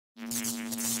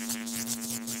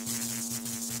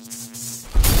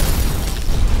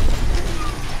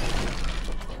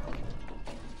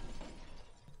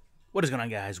What is going on,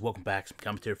 guys? Welcome back. Some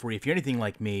commentary for you. If you're anything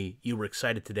like me, you were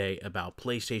excited today about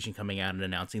PlayStation coming out and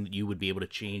announcing that you would be able to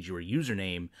change your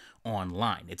username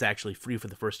online. It's actually free for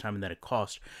the first time and that it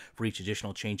costs for each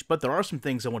additional change. But there are some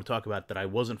things I want to talk about that I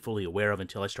wasn't fully aware of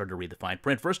until I started to read the fine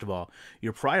print. First of all,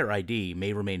 your prior ID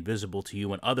may remain visible to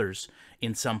you and others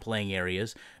in some playing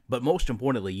areas, but most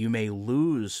importantly, you may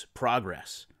lose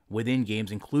progress within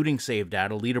games, including save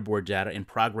data, leaderboard data, and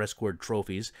progress scored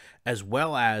trophies, as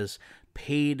well as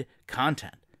paid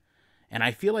content. And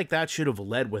I feel like that should have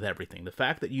led with everything. The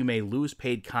fact that you may lose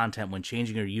paid content when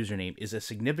changing your username is a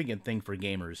significant thing for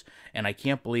gamers, and I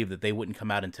can't believe that they wouldn't come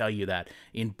out and tell you that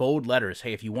in bold letters.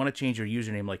 Hey, if you want to change your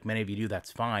username like many of you do, that's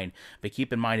fine, but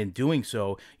keep in mind in doing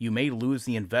so, you may lose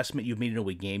the investment you've made into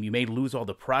a game. You may lose all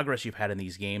the progress you've had in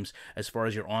these games as far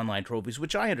as your online trophies,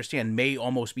 which I understand may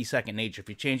almost be second nature. If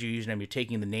you change your username, you're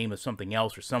taking the name of something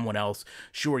else or someone else.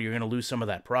 Sure, you're going to lose some of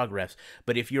that progress,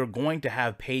 but if you're going to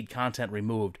have paid content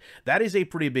removed, that is a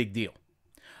pretty big deal.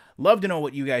 Love to know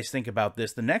what you guys think about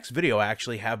this. The next video I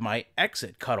actually have my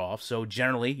exit cut off, so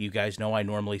generally, you guys know I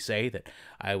normally say that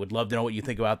I would love to know what you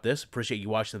think about this. Appreciate you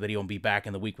watching the video and be back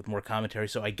in the week with more commentary.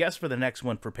 So I guess for the next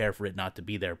one, prepare for it not to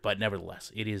be there, but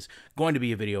nevertheless, it is going to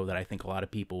be a video that I think a lot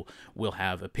of people will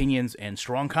have opinions and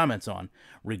strong comments on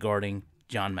regarding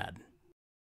John Madden.